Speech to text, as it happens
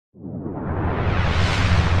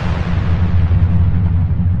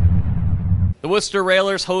Worcester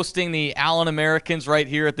Railers hosting the Allen Americans right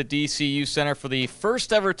here at the DCU Center for the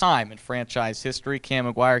first ever time in franchise history. Cam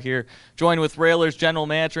McGuire here, joined with Railers general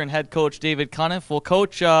manager and head coach David Cunniff. Well,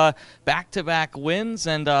 coach, back-to-back wins,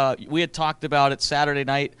 and we had talked about it Saturday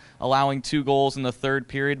night, allowing 2 goals in the third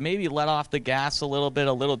period. Maybe let off the gas a little bit,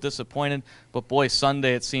 a little disappointed, but boy,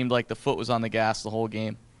 Sunday it seemed like the foot was on the gas the whole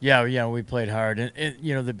game. Yeah, we played hard, and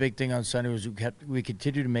the big thing on Sunday was we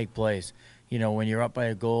continued to make plays. When you're up by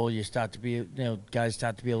a goal, you start to be, guys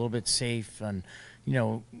start to be a little bit safe. And,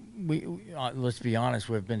 we let's be honest,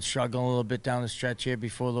 we've been struggling a little bit down the stretch here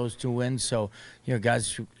before those 2 wins. So,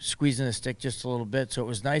 guys squeezing the stick just a little bit. So it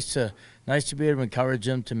was nice to be able to encourage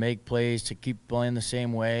them to make plays, to keep playing the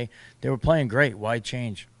same way. They were playing great. Why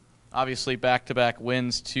change? Obviously, back-to-back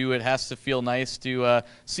wins, too. It has to feel nice to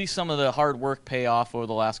see some of the hard work pay off over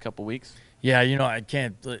the last couple weeks. Yeah, I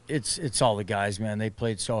can't. It's all the guys, man. They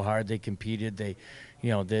played so hard. They competed.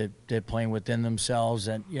 They're playing within themselves,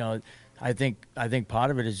 and I think part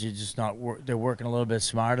of it is you're just not. They're working a little bit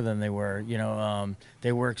smarter than they were.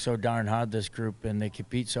 They work so darn hard, this group, and they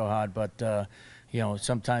compete so hard. But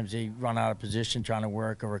sometimes they run out of position trying to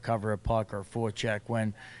work or recover a puck or forecheck.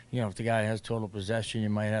 When if the guy has total possession, you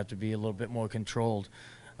might have to be a little bit more controlled.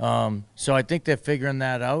 So I think they're figuring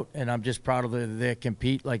that out, and I'm just proud of their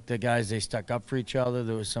compete. Like the guys, they stuck up for each other.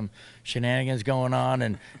 There was some shenanigans going on,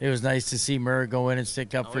 and it was nice to see Murr go in and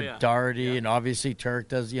stick up for Doherty, and obviously Turk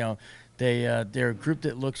does. They're a group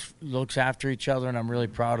that looks after each other, and I'm really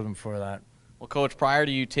proud of them for that. Well, Coach, prior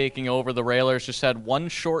to you taking over, the Railers just had 1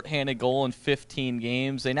 shorthanded goal in 15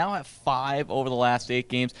 games. They now have 5 over the last 8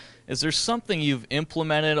 games. Is there something you've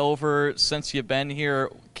implemented over since you've been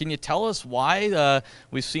here? Can you tell us why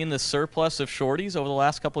we've seen this surplus of shorties over the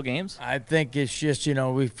last couple of games? I think it's just,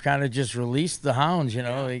 we've kind of just released the hounds.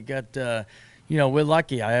 We got, we're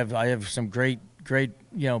lucky. I have some great,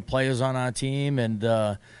 players on our team, and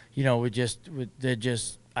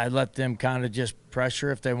I let them kind of just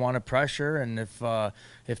pressure if they want to pressure, and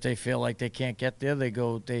if they feel like they can't get there,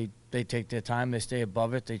 they take their time, they stay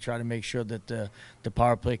above it, they try to make sure that the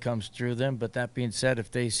power play comes through them. But that being said,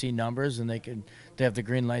 if they see numbers and they have the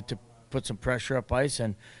green light to put some pressure up ice,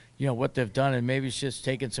 and what they've done, and maybe it's just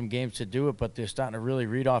taking some games to do it, but they're starting to really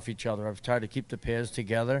read off each other. I've tried to keep the pairs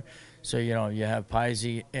together. So, you have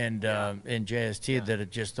Pizey and JST that are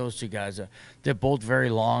just those 2 guys. They're both very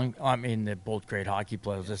long. I mean, they're both great hockey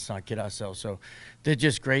players. Let's not kid ourselves. So they're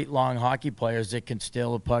just great long hockey players that can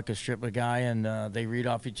steal a puck or strip a guy, and they read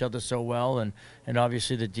off each other so well. And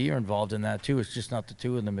obviously the D are involved in that too. It's just not the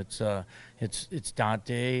 2 of them. It's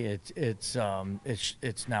Dante. It's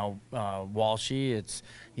now Walshy. It's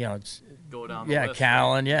go down the list,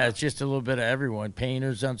 Callan. Right? Yeah, it's just a little bit of everyone.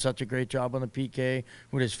 Payner's done such a great job on the PK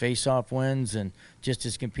with his face-off wins and just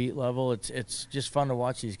his compete level. It's just fun to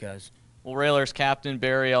watch these guys. Well, Railers captain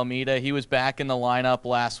Barry Almeida, he was back in the lineup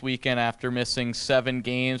last weekend after missing 7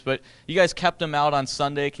 games, but you guys kept him out on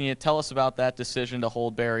Sunday. Can you tell us about that decision to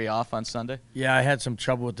hold Barry off on Sunday? Yeah, I had some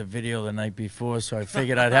trouble with the video the night before, so I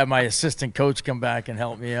figured I'd have my assistant coach come back and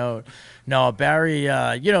help me out. No, Barry,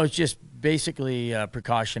 it's just basically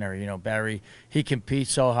precautionary. Barry, he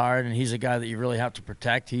competes so hard, and he's a guy that you really have to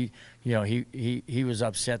protect. He was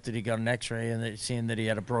upset that he got an X-ray, and seeing that he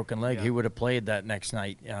had a broken leg, he would have played that next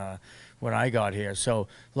night when I got here. So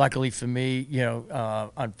luckily for me,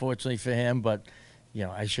 unfortunately for him, but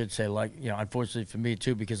I should say unfortunately for me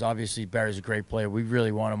too, because obviously Barry's a great player. We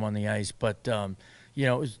really want him on the ice, but it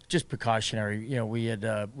was just precautionary. We had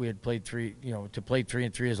played 3. To play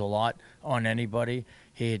 3-3 is a lot on anybody.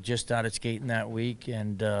 He had just started skating that week,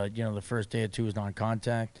 and the first day or 2 was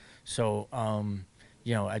non-contact. So I'm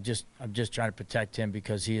just trying to protect him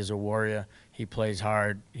because he is a warrior. He plays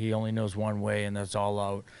hard. He only knows one way, and that's all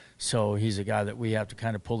out. So he's a guy that we have to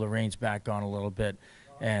kind of pull the reins back on a little bit,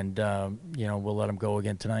 and we'll let him go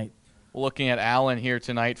again tonight. Looking at Allen here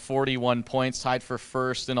tonight, 41 points, tied for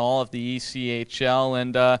first in all of the ECHL.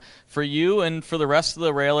 And for you and for the rest of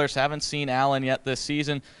the Railers, haven't seen Allen yet this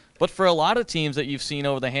season. But for a lot of teams that you've seen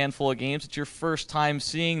over the handful of games, it's your first time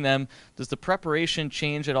seeing them. Does the preparation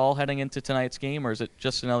change at all heading into tonight's game, or is it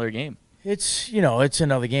just another game? It's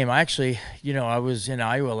another game. Actually, I was in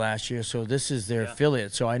Iowa last year, so this is their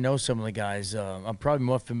affiliate. So I know some of the guys. I'm probably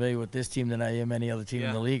more familiar with this team than I am any other team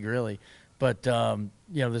in the league, really. But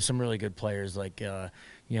there's some really good players like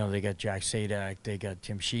they got Jack Sadak, they got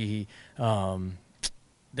Tim Sheehy.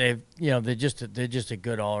 They're just a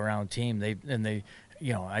good all around team.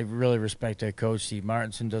 I really respect their coach. Steve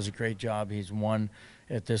Martinson does a great job. He's won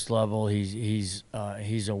at this level. He's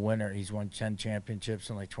a winner. He's won 10 championships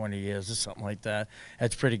in like 20 years or something like that.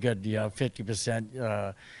 That's pretty good.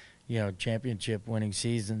 50%. championship winning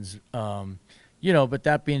seasons. But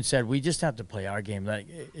that being said, we just have to play our game. Like,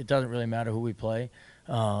 it doesn't really matter who we play.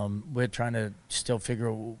 We're trying to still figure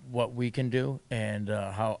out what we can do and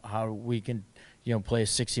how we can, play a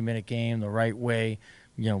 60-minute game the right way,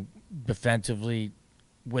 defensively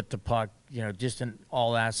with the puck, just in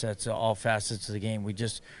all assets, all facets of the game.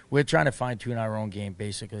 We're trying to fine-tune our own game,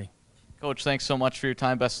 basically. Coach, thanks so much for your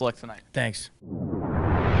time. Best of luck tonight. Thanks.